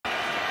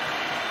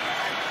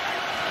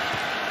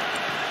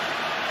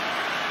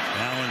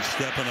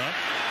Allen stepping up.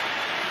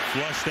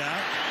 Flushed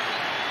out.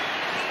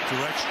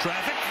 Directs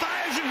traffic.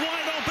 Fires it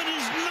wide open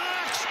is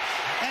Knox.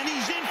 And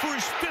he's in for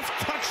his 5th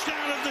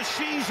touchdown of the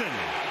season.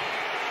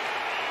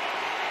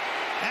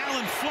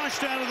 Allen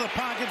flushed out of the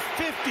pocket,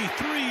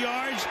 53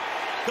 yards,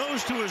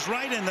 goes to his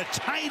right, and the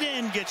tight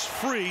end gets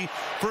free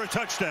for a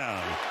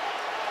touchdown.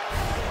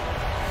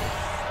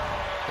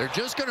 They're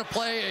just going to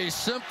play a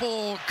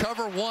simple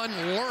cover one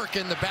lurk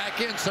in the back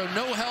end, so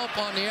no help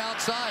on the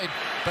outside.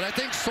 But I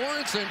think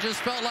Sorensen just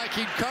felt like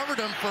he'd covered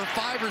him for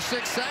 5 or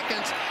 6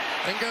 seconds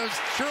and goes,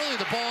 surely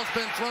the ball's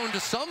been thrown to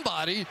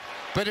somebody,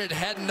 but it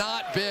had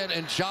not been.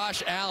 And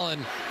Josh Allen,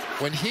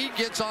 when he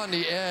gets on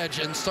the edge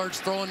and starts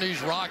throwing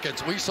these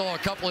rockets, we saw a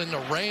couple in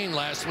the rain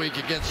last week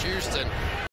against Houston.